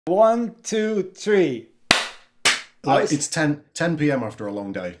1, 2, 3. It's 10 p.m. after a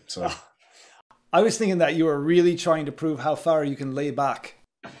long day. So I was thinking that you were really trying to prove how far you can lay back.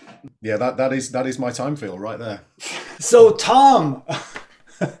 Yeah, that is my time feel right there. So Tom,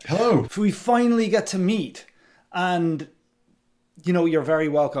 hello. We finally get to meet, and you know, you're very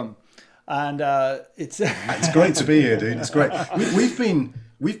welcome. And it's great to be here, dude. It's great.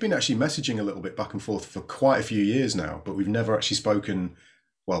 We've been actually messaging a little bit back and forth for quite a few years now, but we've never actually spoken.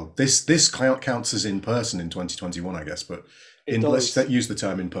 Well, this counts as in person in 2021, I guess, but let's use the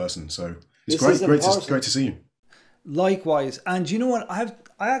term in person. So it's great to see you. Likewise. And you know what? I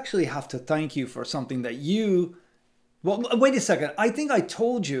actually have to thank you for something that you. Well, wait a second. I think I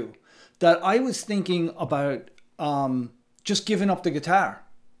told you that I was thinking about just giving up the guitar.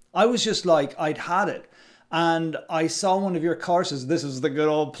 I was just like, I'd had it. And I saw one of your courses. This is the good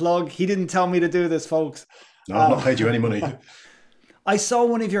old plug. He didn't tell me to do this, folks. No, I've not paid you any money. I saw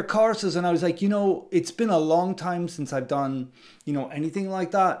one of your courses and I was like, you know, it's been a long time since I've done, you know, anything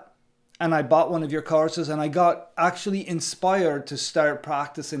like that. And I bought one of your courses and I got actually inspired to start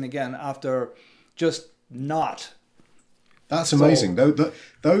practicing again after just not. That's amazing.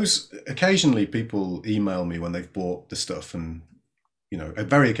 Those occasionally people email me when they've bought the stuff, and you know,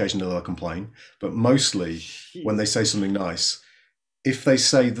 very occasionally they'll complain, but mostly when they say something nice, if they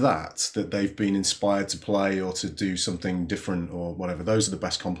say that they've been inspired to play or to do something different or whatever, those are the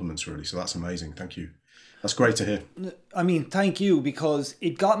best compliments, really. So that's amazing. Thank you. That's great to hear. I mean, thank you, because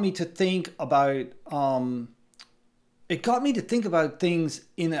it got me to think about things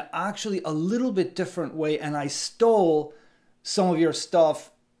in actually a little bit different way, and I stole some of your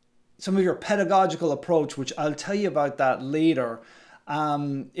stuff, some of your pedagogical approach, which I'll tell you about that later.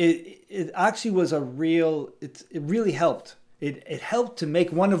 It actually was it really helped. It helped to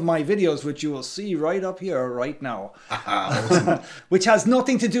make one of my videos, which you will see right up here right now, which has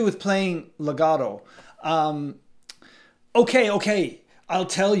nothing to do with playing legato. Okay, I'll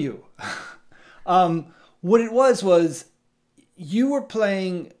tell you. What it was you were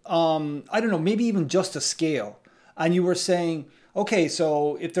playing, I don't know, maybe even just a scale. And you were saying, okay,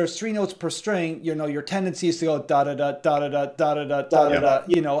 so if there's 3 notes per string, you know, your tendency is to go da da da da da da da da da da da.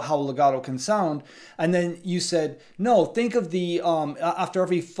 You know how legato can sound. And then you said, no, think of the after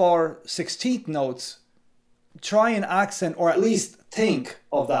every 4/16 notes, try and accent, or at least think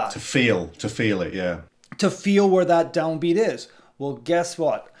of that. To feel it, yeah. To feel where that downbeat is. Well, guess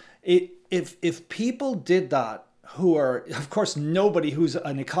what? If people did that, who are, of course, nobody who's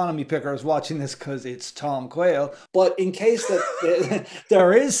an economy picker is watching this because it's Tom Quayle. But in case that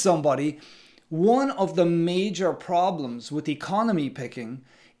there is somebody, one of the major problems with economy picking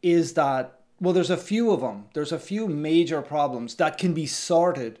is that, well, there's a few of them. There's a few major problems that can be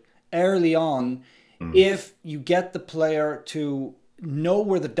sorted early on if you get the player to know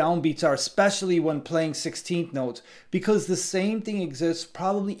where the downbeats are, especially when playing 16th notes, because the same thing exists,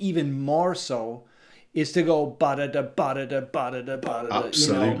 probably even more so, is to go ba-da-da, ba-da-da, ba-da-da, ba-da-da.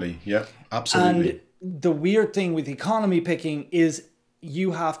 Absolutely, you know? Yeah, absolutely. And the weird thing with economy picking is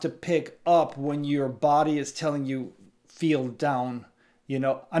you have to pick up when your body is telling you feel down, you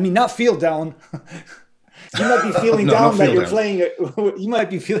know? I mean, not feel down. You might be feeling down that you're playing it. You might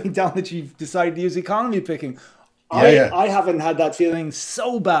be feeling down that you've decided to use economy picking. I haven't had that feeling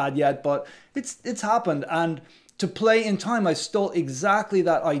so bad yet, but it's happened. And to play in time, I stole exactly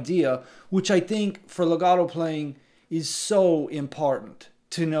that idea, which I think for legato playing is so important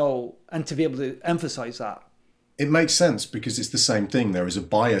to know and to be able to emphasize that. It makes sense because it's the same thing. There is a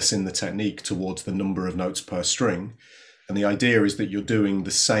bias in the technique towards the number of notes per string. And the idea is that you're doing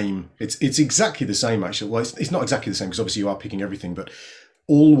the same. It's exactly the same, actually. Well, it's not exactly the same because obviously you are picking everything, but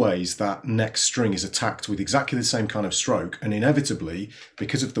always that next string is attacked with exactly the same kind of stroke. And inevitably,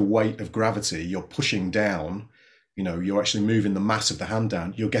 because of the weight of gravity, you're pushing down. You know, you're actually moving the mass of the hand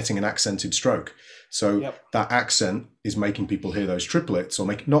down, you're getting an accented stroke. So that accent is making people hear those triplets, or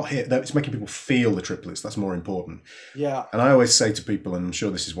it's making people feel the triplets. That's more important. Yeah. And I always say to people, and I'm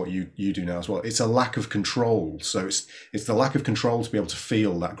sure this is what you do now as well, it's a lack of control. So it's the lack of control to be able to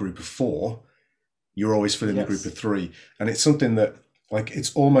feel that group of 4. You're always feeling the group of 3. And it's something that, like,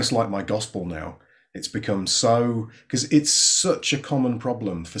 it's almost like my gospel now. It's become so, because it's such a common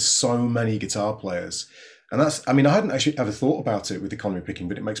problem for so many guitar players. And that's, I mean, I hadn't actually ever thought about it with economy picking,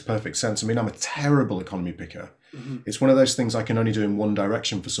 but it makes perfect sense. I mean, I'm a terrible economy picker. It's one of those things I can only do in one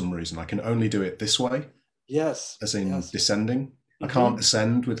direction for some reason. I can only do it this way. Yes. As in descending. I can't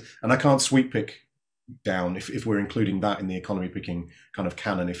ascend and I can't sweep pick down if we're including that in the economy picking kind of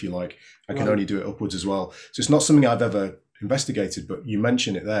canon, if you like. I can only do it upwards as well. So it's not something I've ever investigated, but you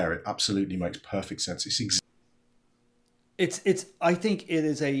mention it there. It absolutely makes perfect sense. I think it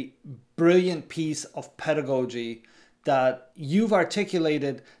is a brilliant piece of pedagogy that you've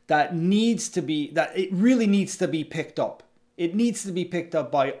articulated that it really needs to be picked up. It needs to be picked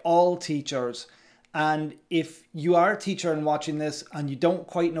up by all teachers. And if you are a teacher and watching this and you don't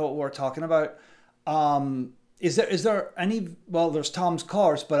quite know what we're talking about, is there any, well, there's Tom's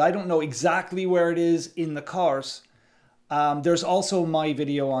course, but I don't know exactly where it is in the course. There's also my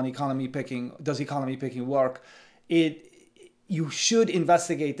video on economy picking. Does economy picking work? You should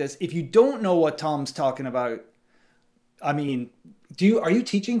investigate this. If you don't know what Tom's talking about, I mean, are you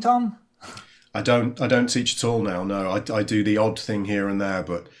teaching, Tom? I don't teach at all now. No, I do the odd thing here and there,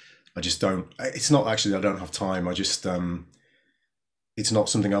 but I just don't. It's not actually that I don't have time. I just it's not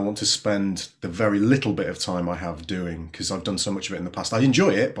something I want to spend the very little bit of time I have doing, because I've done so much of it in the past. I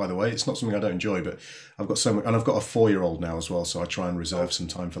enjoy it, by the way. It's not something I don't enjoy, but I've got so much, and I've got a 4-year-old now as well, so I try and reserve some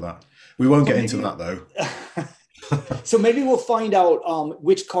time for that. We won't get into that though. So maybe we'll find out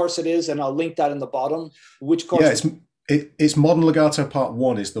which course it is, and I'll link that in the bottom. Which course? Yeah, it's Modern Legato Part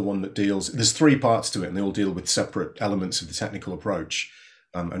 1 is the one that deals. There's 3 parts to it, and they all deal with separate elements of the technical approach.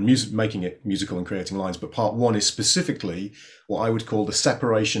 And making it musical and creating lines. But part 1 is specifically what I would call the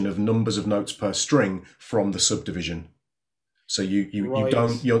separation of numbers of notes per string from the subdivision. So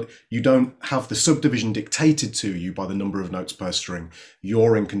you don't have the subdivision dictated to you by the number of notes per string.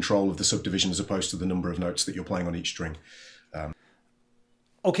 You're in control of the subdivision as opposed to the number of notes that you're playing on each string.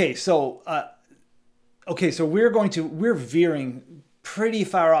 Okay, so we're veering pretty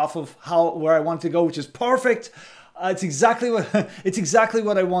far off of where I want to go, which is perfect. It's exactly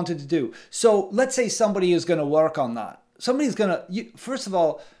what I wanted to do. So let's say somebody is going to work on that. Somebody's going to, first of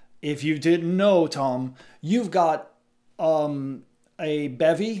all, if you didn't know, Tom, you've got a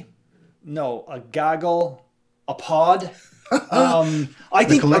bevy, no, a gaggle, a pod. I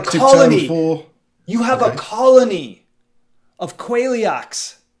think a colony. You have a colony of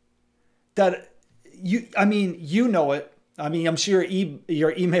Quaylyiacs that you know it. I mean, I'm sure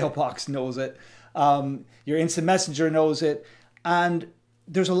your email box knows it. Your instant messenger knows it, and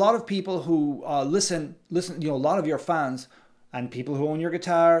there's a lot of people who listen. A lot of your fans and people who own your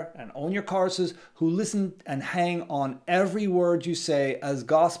guitar and own your courses who listen and hang on every word you say as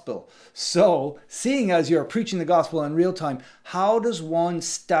gospel. So, seeing as you're preaching the gospel in real time, how does one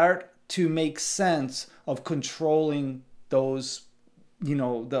start to make sense of controlling those?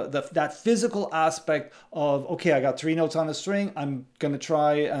 That physical aspect of, okay, I got 3 notes on a string. I'm gonna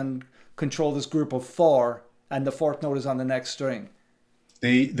try and control this group of 4, and the 4th note is on the next string.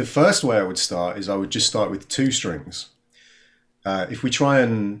 The first way I would start is I would just start with 2 strings. If we try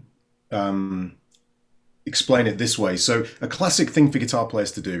and explain it this way, so a classic thing for guitar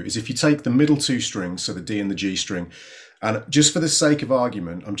players to do is if you take the middle 2 strings, so the D and the G string, and just for the sake of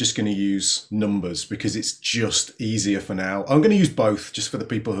argument, I'm just going to use numbers because it's just easier for now. I'm going to use both just for the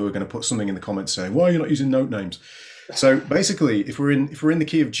people who are going to put something in the comments saying, why are you not using note names? So basically, if we're in the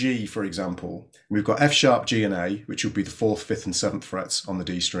key of G, for example, we've got F sharp, G, and A, which would be the 4th, 5th, and 7th frets on the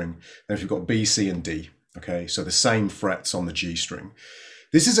D string. Then we've got B, C, and D. Okay, so the same frets on the G string.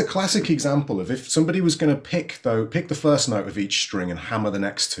 This is a classic example of if somebody was going to pick the first note of each string and hammer the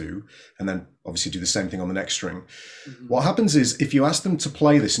next 2, and then obviously do the same thing on the next string. Mm-hmm. What happens is if you ask them to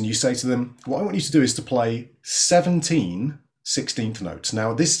play this and you say to them, what I want you to do is to play 17 16th notes.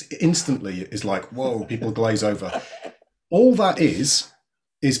 Now this instantly is like, whoa, people glaze over. All that is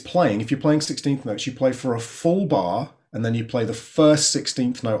playing, if you're playing 16th notes, you play for a full bar and then you play the first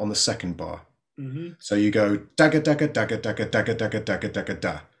 16th note on the second bar. Mm-hmm. So you go dagga dagga dagga dagga dagga dagga dagga dagga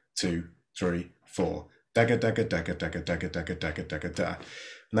da 2, 3, 4 dagga dagga dagga dagga dagga dagga dagga dagga da.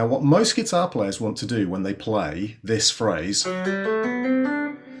 Now what most guitar players want to do when they play this phrase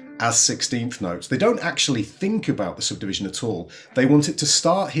as 16th notes, they don't actually think about the subdivision at all. They want it to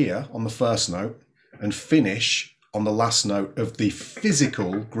start here on the first note and finish on the last note of the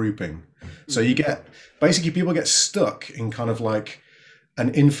physical grouping. So you get, basically people get stuck in kind of like an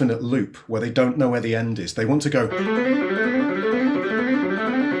infinite loop where they don't know where the end is. They want to go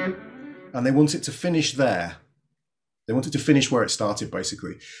and they want it to finish there. They want it to finish where it started,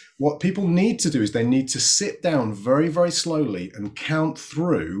 basically. What people need to do is they need to sit down very, very slowly and count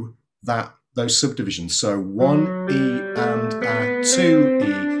through those subdivisions. So 1 E and A, 2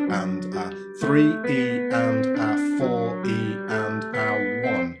 E and A, 3 E and A, 4 E and A,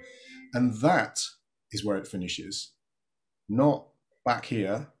 1. And that is where it finishes, not back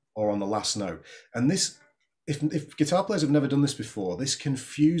here or on the last note. And this, if guitar players have never done this before, this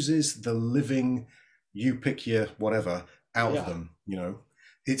confuses the living, you pick your whatever out of them, you know.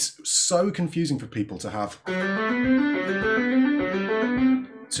 It's so confusing for people to have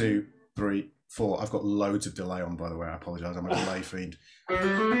 2, 3, 4. I've got loads of delay on, by the way. I apologise. I'm a delay feed.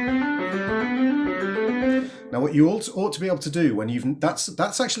 Now, what you ought to be able to do when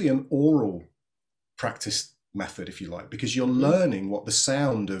that's actually an oral practice method, if you like, because you're learning what the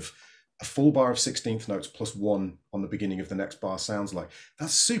sound of a full bar of 16th notes plus 1 on the beginning of the next bar sounds like.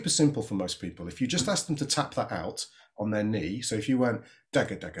 That's super simple for most people. If you just ask them to tap that out on their knee, so if you went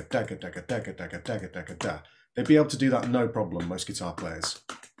dagga dagga dagga dagga dagga dagga dagga dagga da, they'd be able to do that no problem, most guitar players.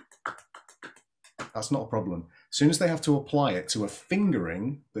 That's not a problem. As soon as they have to apply it to a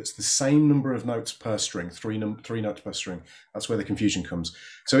fingering that's the same number of notes per string, three notes per string, that's where the confusion comes.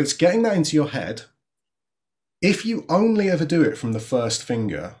 So it's getting that into your head. If you only ever do it from the first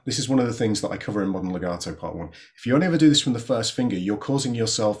finger, this is one of the things that I cover in Modern Legato Part 1. If you only ever do this from the first finger, you're causing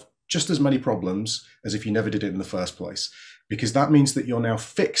yourself just as many problems as if you never did it in the first place, because that means that you're now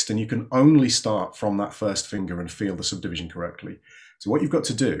fixed and you can only start from that first finger and feel the subdivision correctly. So what you've got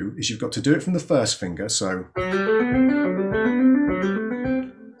to do is you've got to do it from the first finger, so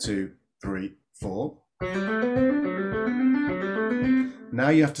 2, 3, 4. Now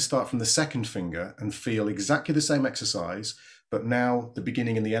you have to start from the second finger and feel exactly the same exercise, but now the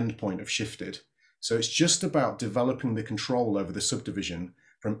beginning and the end point have shifted. So it's just about developing the control over the subdivision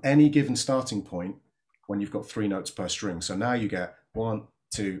from any given starting point when you've got 3 notes per string. So now you get 1,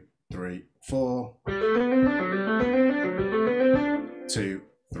 2, 3, 4. 2,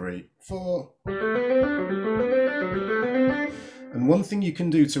 3, 4. And one thing you can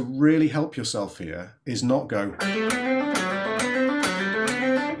do to really help yourself here is not go,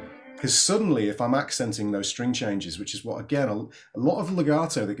 because suddenly if I'm accenting those string changes, which is what, again, a lot of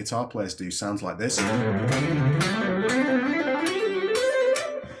legato that guitar players do sounds like this.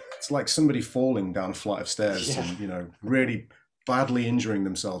 It's like somebody falling down a flight of stairs and, you know, really badly injuring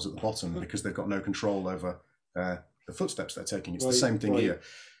themselves at the bottom because they've got no control over the footsteps they're taking. It's the same thing here.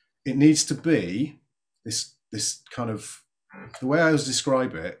 It needs to be this kind of, the way I always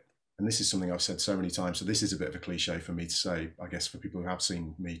describe it, and this is something I've said so many times, so this is a bit of a cliche for me to say, I guess, for people who have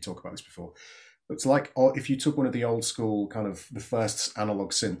seen me talk about this before. But it's like if you took one of the old school kind of the first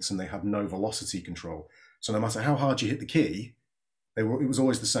analog synths and they had no velocity control. So no matter how hard you hit the key, it was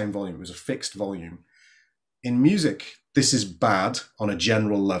always the same volume. It was a fixed volume. In music, this is bad on a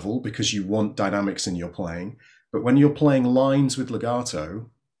general level because you want dynamics in your playing. But when you're playing lines with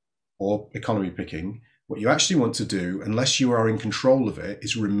legato or economy picking, what you actually want to do, unless you are in control of it,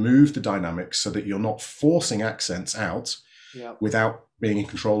 is remove the dynamics so that you're not forcing accents out without being in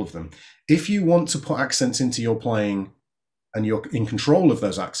control of them. If you want to put accents into your playing and you're in control of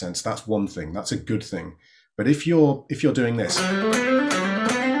those accents, that's one thing. That's a good thing. But if you're doing this,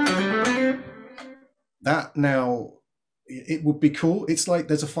 that now, it would be cool. It's like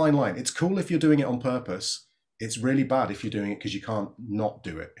there's a fine line. It's cool if you're doing it on purpose. It's really bad if you're doing it because you can't not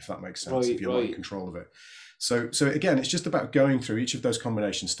do it, if that makes sense, if you're not in control of it. So again, it's just about going through each of those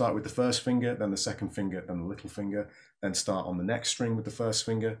combinations. Start with the first finger, then the second finger, then the little finger, then start on the next string with the first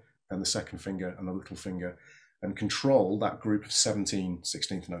finger, then the second finger and the little finger, and control that group of 17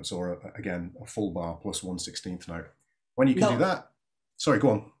 16th notes, or again, a full bar plus 1 16th note. When you can do that, sorry, go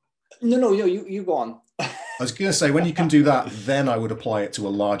on. No, you go on. I was going to say, when you can do that, then I would apply it to a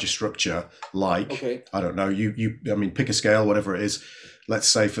larger structure, like, I don't know, I mean, pick a scale, whatever it is. Let's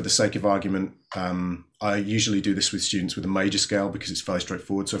say, for the sake of argument, I usually do this with students with a major scale because it's fairly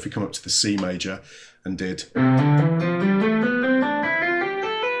straightforward. So if we come up to the C major and did,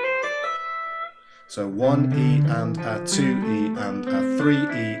 so 1 E and a 2 E and a 3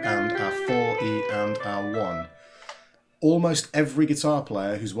 E and a 4 E and a 1. Almost every guitar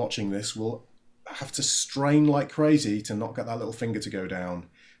player who's watching this will have to strain like crazy to not get that little finger to go down,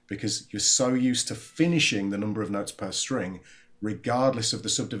 because you're so used to finishing the number of notes per string regardless of the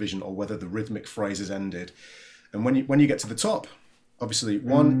subdivision or whether the rhythmic phrase is ended. And when you get to the top, obviously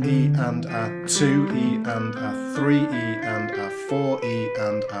 1 E and a 2 E and a 3 E and a 4 E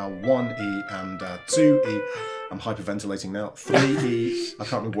and a 1 E and a 2 E. I'm hyperventilating now. 3 E. I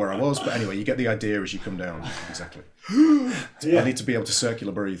can't remember where I was, but anyway, you get the idea as you come down. Exactly. I need to be able to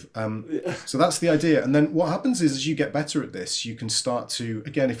circular breathe. So that's the idea. And then what happens is, as you get better at this, you can start to,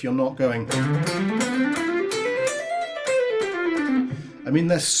 again, if you're not going, I mean,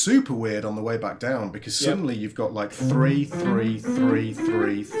 they're super weird on the way back down, because suddenly you've got like 3, 3, 3,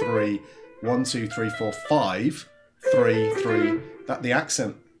 3, 3, 1, 2, 3, 4, 5, 3, 3. That the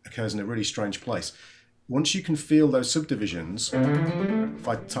accent occurs in a really strange place. Once you can feel those subdivisions, if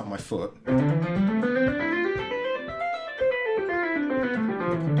I tap my foot,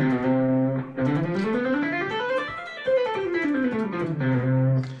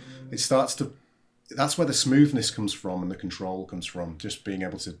 it that's where the smoothness comes from and the control comes from, just being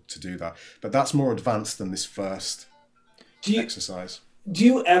able to do that. But that's more advanced than this first exercise. Do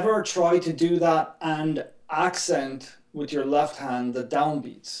you ever try to do that and accent with your left hand the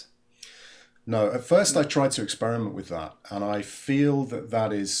downbeats? No, at first I tried to experiment with that, and I feel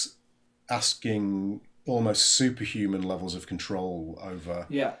that is asking almost superhuman levels of control over,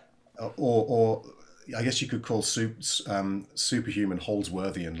 or I guess you could call superhuman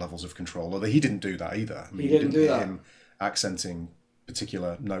Holdsworthian levels of control. Although he didn't do that either. I mean, he didn't do hear that. him accenting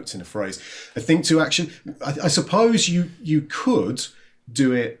particular notes in a phrase. I think I suppose you could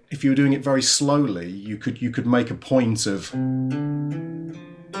do it if you were doing it very slowly. You could make a point of.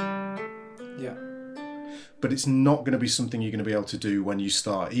 But it's not going to be something you're going to be able to do when you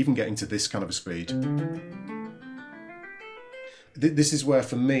start, even getting to this kind of a speed. This is where,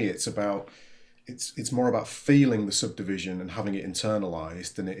 for me, it's more about feeling the subdivision and having it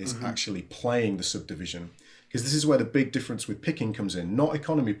internalized than it is actually playing the subdivision. Because this is where the big difference with picking comes in, not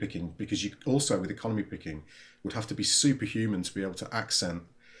economy picking, because you also, with economy picking, would have to be superhuman to be able to accent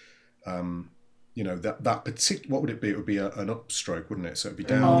that particular, what would it be? It would be an upstroke, wouldn't it? So it'd be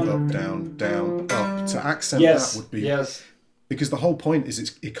down, up, down, down, up. To accent that would be... Yes. Because the whole point is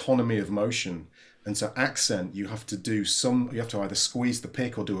it's economy of motion. And to accent, you have to either squeeze the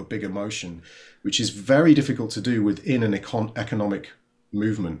pick or do a bigger motion, which is very difficult to do within an economic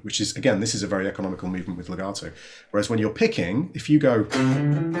movement, which is, again, this is a very economical movement with legato. Whereas when you're picking, if you go...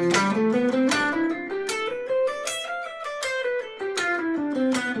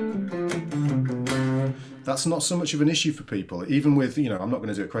 That's not so much of an issue for people, even with, I'm not going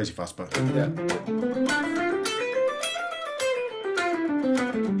to do it crazy fast, but... Yeah.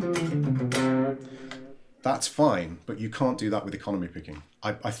 That's fine, but you can't do that with economy picking.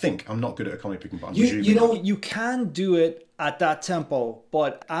 I think I'm not good at economy picking, but I'm presuming... You can do it at that tempo,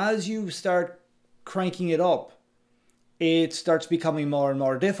 but as you start cranking it up, it starts becoming more and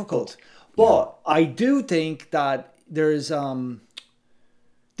more difficult. But I do think that there is an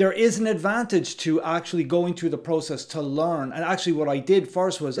advantage to actually going through the process to learn. And actually what I did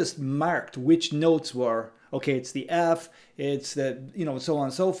first was just marked which notes were, okay, it's the F, it's the, so on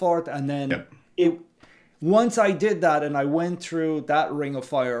and so forth. And then once I did that and I went through that ring of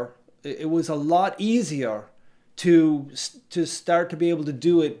fire, it was a lot easier to start to be able to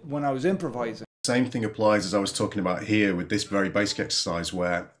do it when I was improvising. Same thing applies as I was talking about here with this very basic exercise,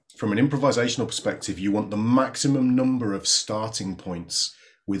 where from an improvisational perspective, you want the maximum number of starting points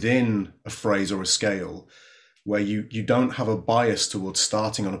within a phrase or a scale where you don't have a bias towards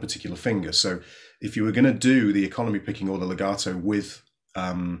starting on a particular finger. So if you were going to do the economy picking or the legato with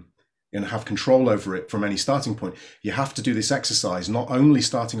and have control over it from any starting point, you have to do this exercise not only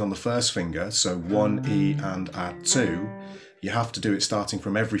starting on the first finger, so 1 E and add 2, you have to do it starting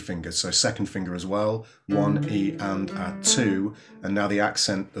from every finger, so second finger as well, 1 E and add 2, and now the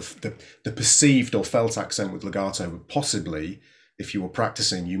accent, the perceived or felt accent with legato would possibly, if you were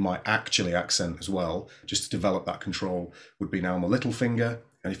practicing, you might actually accent as well, just to develop that control, would be now on the little finger.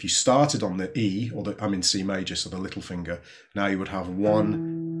 And if you started on the E, or I'm in C major, so the little finger, now you would have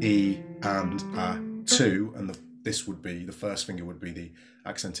 1 E and a 2, and this would be, the first finger would be the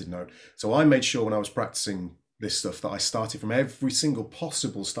accented note. So I made sure when I was practicing this stuff that I started from every single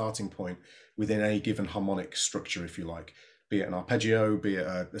possible starting point within a given harmonic structure, if you like, be it an arpeggio, be it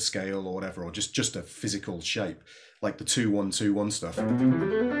a scale or whatever, or just a physical shape, like the 2-1-2-1 stuff.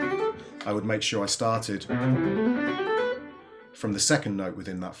 I would make sure I started from the second note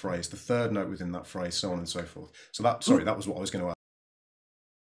within that phrase, the third note within that phrase, so on and so forth. So that was what I was going to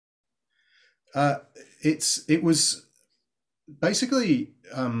add. It was basically,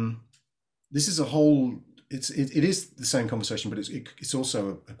 this is a whole, it is the same conversation, but it's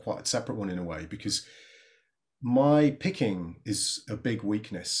also a quite separate one in a way, because my picking is a big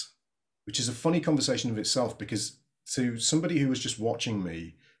weakness, which is a funny conversation of itself, because to somebody who was just watching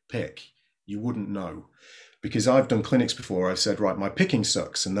me pick, you wouldn't know. Because I've done clinics before, I've said, right, my picking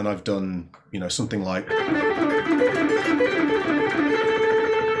sucks. And then I've done, something like...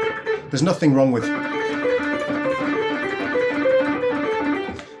 There's nothing wrong with...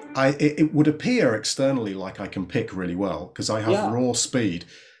 It would appear externally like I can pick really well, because I have raw speed.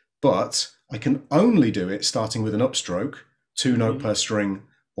 But I can only do it starting with an upstroke, 2-note per string,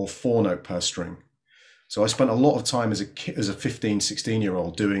 or 4-note per string. So I spent a lot of time as a 15,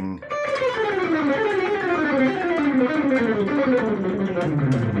 16-year-old doing...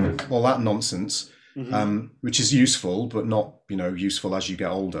 all that nonsense, which is useful, but not, useful as you get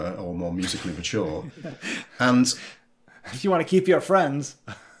older or more musically mature. And if you want to keep your friends.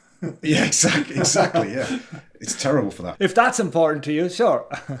 Yeah, exactly. Yeah. It's terrible for that. If that's important to you, sure.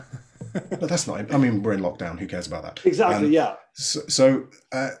 But that's not, I mean, we're in lockdown, who cares about that? Exactly, yeah.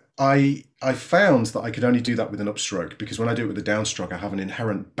 I found that I could only do that with an upstroke, because when I do it with a downstroke, I have an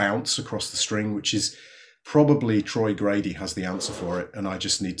inherent bounce across the string, which is probably Troy Grady has the answer for it, and I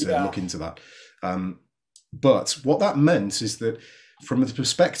just need to look into that. But what that meant is that from the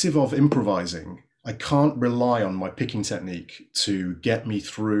perspective of improvising, I can't rely on my picking technique to get me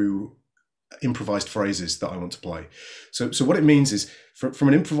through improvised phrases that I want to play. So what it means is, from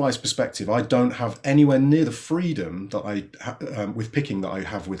an improvised perspective, I don't have anywhere near the freedom that I with picking that I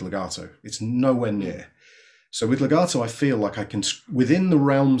have with legato. It's nowhere near. So with legato, I feel like I can, within the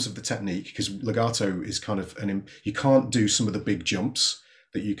realms of the technique, because legato is kind of you can't do some of the big jumps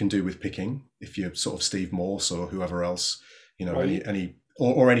that you can do with picking if you're sort of Steve Morse or whoever else, you know, right. any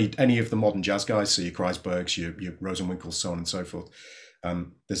of the modern jazz guys, so your Kreisbergs, your Rosenwinkels, so on and so forth.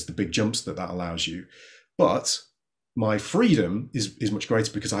 There's the big jumps that allows you, but my freedom is much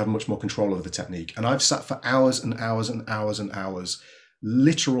greater because I have much more control over the technique. And I've sat for hours and hours and hours and hours,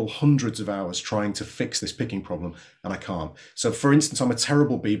 literal hundreds of hours, trying to fix this picking problem, and I can't. So for instance, I'm a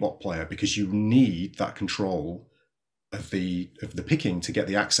terrible bebop player because you need that control of the picking to get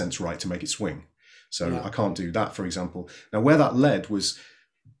the accents right to make it swing. So I can't do that, for example. Now, where that led was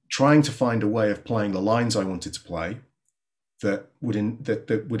trying to find a way of playing the lines I wanted to play that would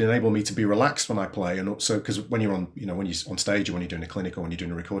enable me to be relaxed when I play. And also, because when you're on, when you're on stage or when you're doing a clinic or when you're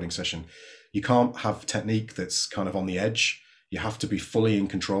doing a recording session, you can't have technique that's kind of on the edge. You have to be fully in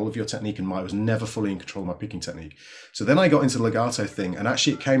control of your technique, and I was never fully in control of my picking technique. So then I got into the legato thing, and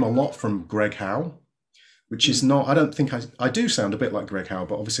actually it came a lot from Greg Howe, which is not, I don't think I do sound a bit like Greg Howe,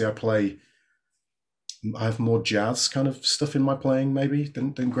 but obviously I have more jazz kind of stuff in my playing maybe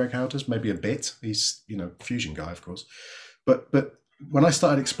than Greg Howe does, maybe a bit. He's, fusion guy, of course. But when I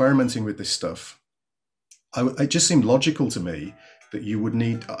started experimenting with this stuff, it just seemed logical to me that you would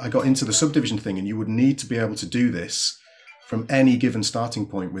need, I got into the subdivision thing, and you would need to be able to do this from any given starting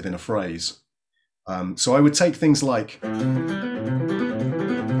point within a phrase. So I would take things like, and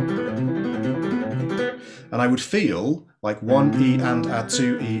I would feel like 1 E and a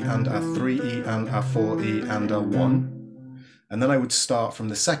 2 E and a 3 E and a 4 E and a 1. And then I would start from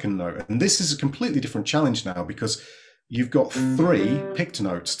the second note. And this is a completely different challenge now, because you've got 3 picked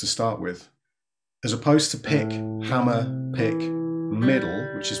notes to start with, as opposed to pick, hammer, pick,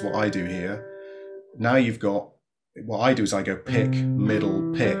 middle, which is what I do here. Now you've got, what I do is I go pick,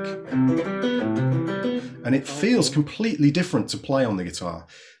 middle, pick. And it feels completely different to play on the guitar.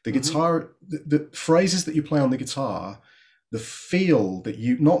 The guitar, the phrases that you play on the guitar, the feel that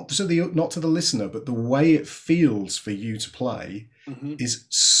you, not to the listener, but the way it feels for you to play is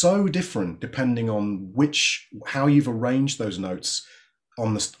so different depending on how you've arranged those notes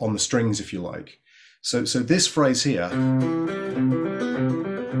on the strings, if you like. So this phrase here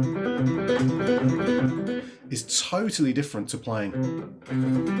is totally different to playing.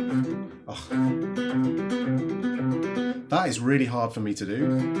 That is really hard for me to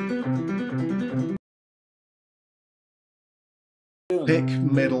do. Pick,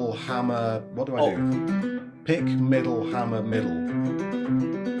 middle, hammer. What do I do? Pick, middle, hammer, middle.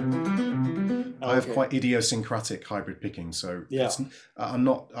 I have quite idiosyncratic hybrid picking, so I'm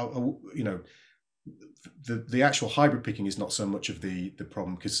not. The actual hybrid picking is not so much of the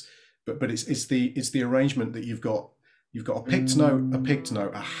problem, but it's the arrangement that you've got a picked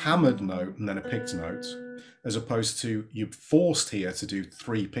note, a hammered note, and then a picked note, as opposed to you're forced here to do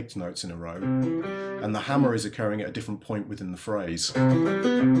 3 picked notes in a row, and the hammer is occurring at a different point within the phrase.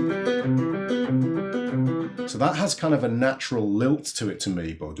 So that has kind of a natural lilt to it to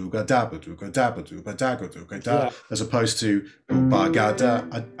me, as opposed to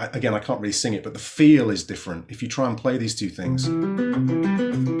again, I can't really sing it, but the feel is different if you try and play these two things.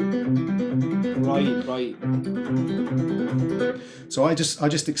 Right. So I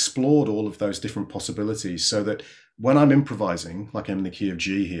just explored all of those different possibilities, so that when I'm improvising, like I'm in the key of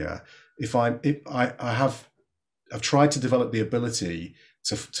G here, I've tried to develop the ability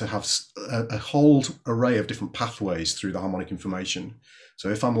to have a whole array of different pathways through the harmonic information. So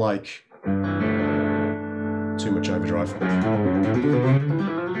if I'm like, too much overdrive.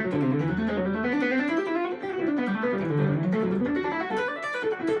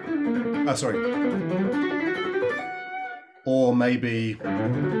 Sorry. Or maybe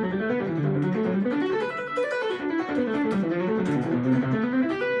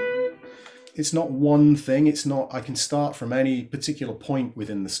it's not one thing. It's not, I can start from any particular point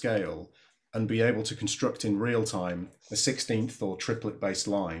within the scale and be able to construct in real time a 16th or triplet based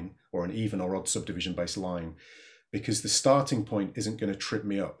line, or an even or odd subdivision based line because the starting point isn't going to trip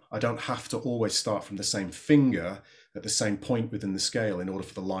me up. I don't have to always start from the same finger at the same point within the scale in order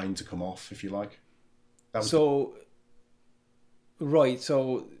for the line to come off, if you like. Right,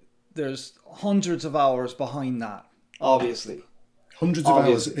 so there's hundreds of hours behind that, obviously. Hundreds of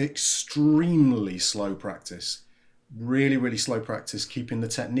hours, extremely slow practice. Really, really slow practice, keeping the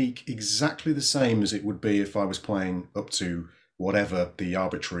technique exactly the same as it would be if I was playing up to whatever the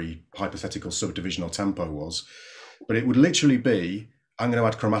arbitrary hypothetical subdivision or tempo was. But it would literally be, I'm going to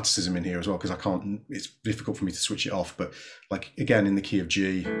add chromaticism in here as well, because I can't, it's difficult for me to switch it off. But like, again, in the key of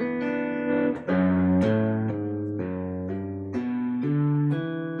G.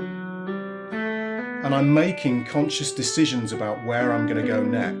 And I'm making conscious decisions about where I'm going to go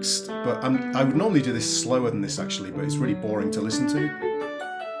next. But I would normally do this slower than this, actually, but it's really boring to listen to.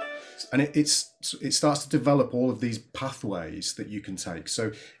 And it starts to develop all of these pathways that you can take.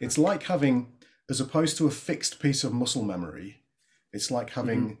 So it's like having, as opposed to a fixed piece of muscle memory, it's like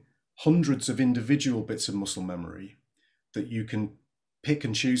having hundreds of individual bits of muscle memory that you can pick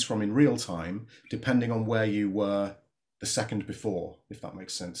and choose from in real time, depending on where you were the second before, if that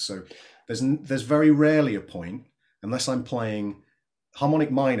makes sense. So there's very rarely a point, unless I'm playing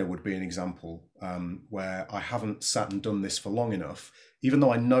harmonic minor would be an example, where I haven't sat and done this for long enough. Even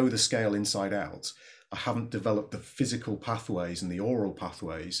though I know the scale inside out, I haven't developed the physical pathways and the oral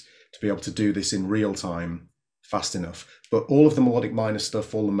pathways to be able to do this in real time fast enough. But all of the melodic minor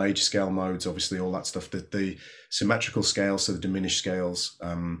stuff, all the major scale modes, obviously all that stuff, the symmetrical scales, so the diminished scales,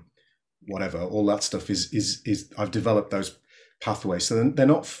 whatever, all that stuff is I've developed those pathways. So they're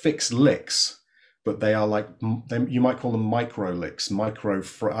not fixed licks, but they are like, you might call them micro licks, I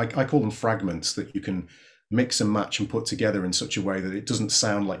call them fragments that you can mix and match and put together in such a way that it doesn't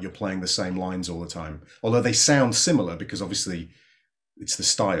sound like you're playing the same lines all the time. Although they sound similar, because obviously it's the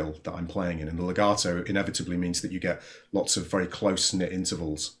style that I'm playing in. And the legato inevitably means that you get lots of very close-knit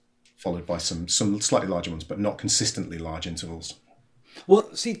intervals, followed by some slightly larger ones, but not consistently large intervals.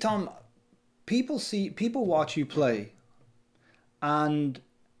 Well, see, Tom, people watch you play, and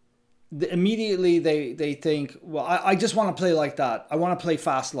immediately they think, well, I just want to play like that. I want to play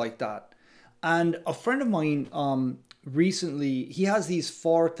fast like that. And a friend of mine recently, he has these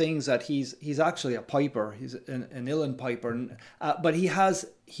 4 things that he's actually a piper. He's an uilleann piper, but he has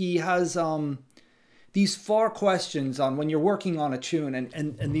these 4 questions on when you're working on a tune,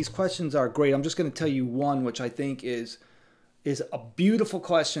 and these questions are great. I'm just going to tell you one, which I think is a beautiful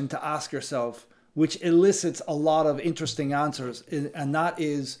question to ask yourself, which elicits a lot of interesting answers. And that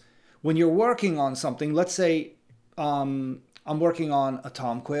is, when you're working on something, let's say I'm working on a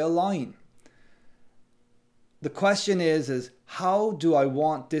Tom Quayle line. The question is how do I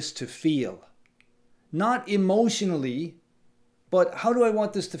want this to feel? Not emotionally, but how do I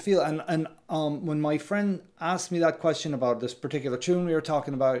want this to feel? And when my friend asked me that question about this particular tune we were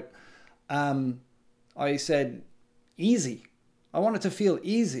talking about, I said, easy. I want it to feel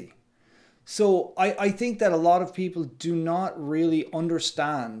easy. So I think that a lot of people do not really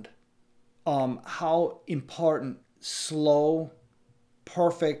understand how important slow,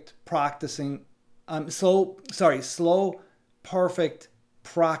 perfect practicing, slow, perfect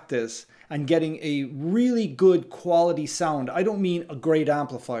practice and getting a really good quality sound. I don't mean a great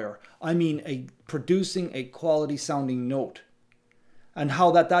amplifier. I mean producing a quality sounding note, and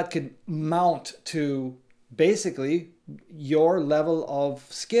how that could mount to basically your level of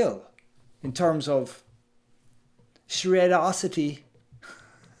skill in terms of shredosity.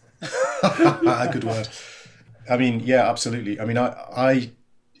 Good word. I mean, yeah, absolutely. I mean, I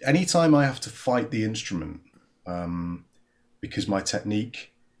anytime I have to fight the instrument because my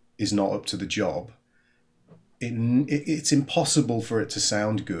technique is not up to the job, it's impossible for it to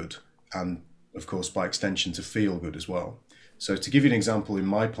sound good, and of course by extension to feel good as well. So to give you an example, in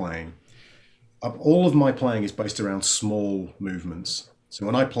my playing, all of my playing is based around small movements. So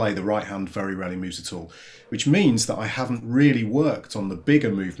when I play, the right hand very rarely moves at all, which means that I haven't really worked on the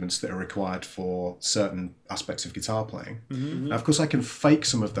bigger movements that are required for certain aspects of guitar playing. Mm-hmm. Now, of course, I can fake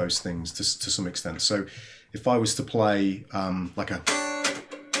some of those things to some extent. So if I was to play like a...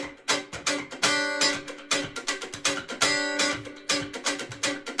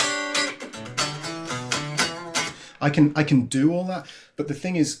 I can do all that, but the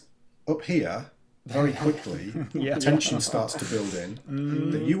thing is, up here, very quickly, tension starts to build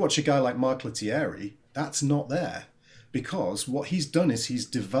in. That you watch a guy like Mark Lettieri, that's not there, because what he's done is he's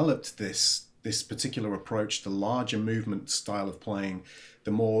developed this particular approach, the larger movement style of playing,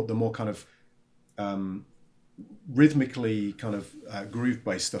 the more kind of rhythmically kind of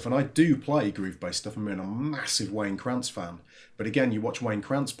groove-based stuff. And I do play groove-based stuff. I'm a massive Wayne Krantz fan, but again, you watch Wayne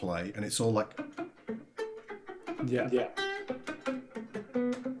Krantz play, and it's all like. Yeah. Yeah.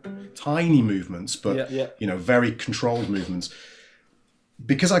 Tiny movements, but you know, very controlled movements.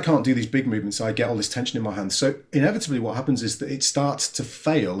 Because I can't do these big movements, I get all this tension in my hands. So inevitably what happens is that it starts to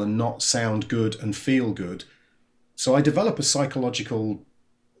fail and not sound good and feel good. So I develop a psychological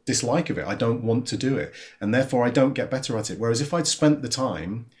dislike of it. I don't want to do it. And therefore I don't get better at it. Whereas if I'd spent the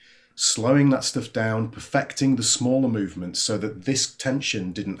time slowing that stuff down, perfecting the smaller movements so that this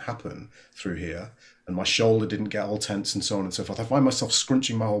tension didn't happen through here and my shoulder didn't get all tense and so on and so forth, I find myself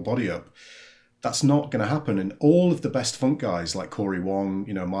scrunching my whole body up. That's not going to happen. And all of the best funk guys like Corey Wong,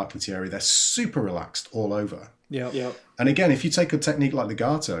 you know, Mark Lettieri, they're super relaxed all over. Yeah. And again, if you take a technique like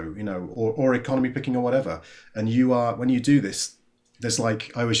legato, you know, or economy picking or whatever, and you are, when you do this, there's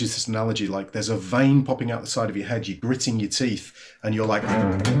like, I always use this analogy, like there's a vein popping out the side of your head, you're gritting your teeth, and you're like,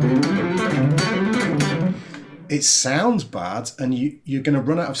 it sounds bad, and you're going to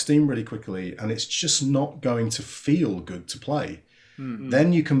run out of steam really quickly, and it's just not going to feel good to play.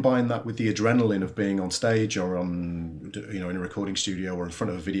 Then you combine that with the adrenaline of being on stage or on, you know, in a recording studio or in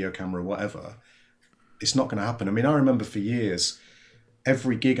front of a video camera or whatever. It's not going to happen. I mean, I remember for years,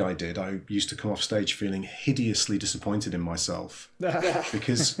 every gig I did, I used to come off stage feeling hideously disappointed in myself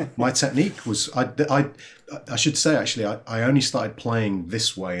because my technique was, I should say, actually, I only started playing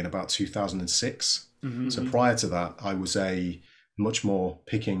this way in about 2006. So prior to that, I was a much more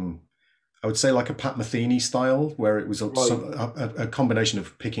picking, I would say like a Pat Metheny style, where it was a combination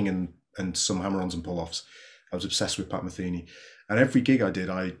of picking and some hammer-ons and pull-offs. I was obsessed with Pat Metheny. And every gig I did,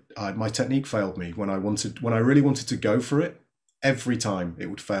 my technique failed me when I really wanted to go for it. Every time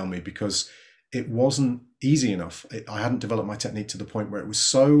it would fail me because it wasn't easy enough. I hadn't developed my technique to the point where it was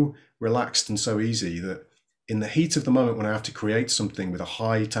so relaxed and so easy that in the heat of the moment when I have to create something with a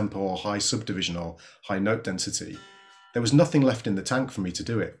high tempo or high subdivision or high note density, there was nothing left in the tank for me to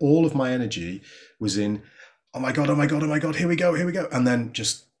do it. All of my energy was in, oh my God, here we go. And then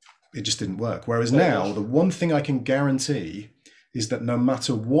it just didn't work. Whereas now, the one thing I can guarantee is that no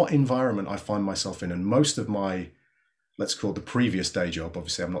matter what environment I find myself in, and most of my, let's call it the previous day job,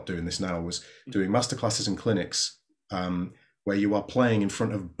 obviously I'm not doing this now, was doing masterclasses and clinics where you are playing in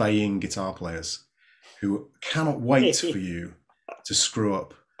front of baying guitar players who cannot wait for you to screw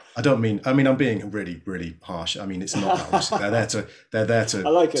up. I mean, I'm being really, really harsh. I mean, it's not that, obviously. They're there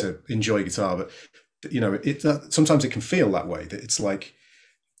to enjoy guitar, but you know, sometimes it can feel that way. That it's like,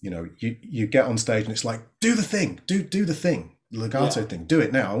 you know, you get on stage and it's like, do the thing, do the thing, the legato thing, do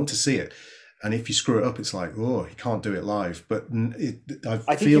it now. I want to see it. And if you screw it up, it's like, oh, he can't do it live. But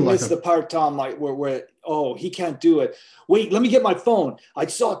I think you missed the part, Tom, like where he can't do it. Wait, let me get my phone. I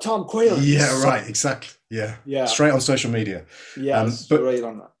saw Tom Quayle. Yeah, right, exactly. Yeah. Straight on social media. Yeah, straight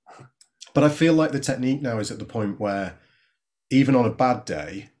on that. But I feel like the technique now is at the point where even on a bad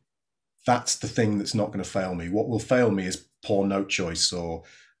day, that's the thing that's not going to fail me. What will fail me is poor note choice or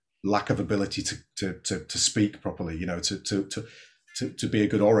lack of ability to speak properly, you know, to be a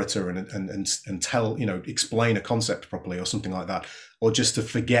good orator and tell, you know, explain a concept properly or something like that, or just to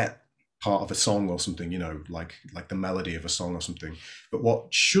forget part of a song or something, you know, like the melody of a song or something. But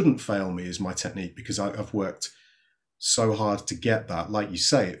what shouldn't fail me is my technique, because I've worked so hard to get that. Like you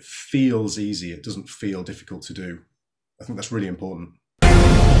say, it feels easy. It doesn't feel difficult to do. I think that's really important.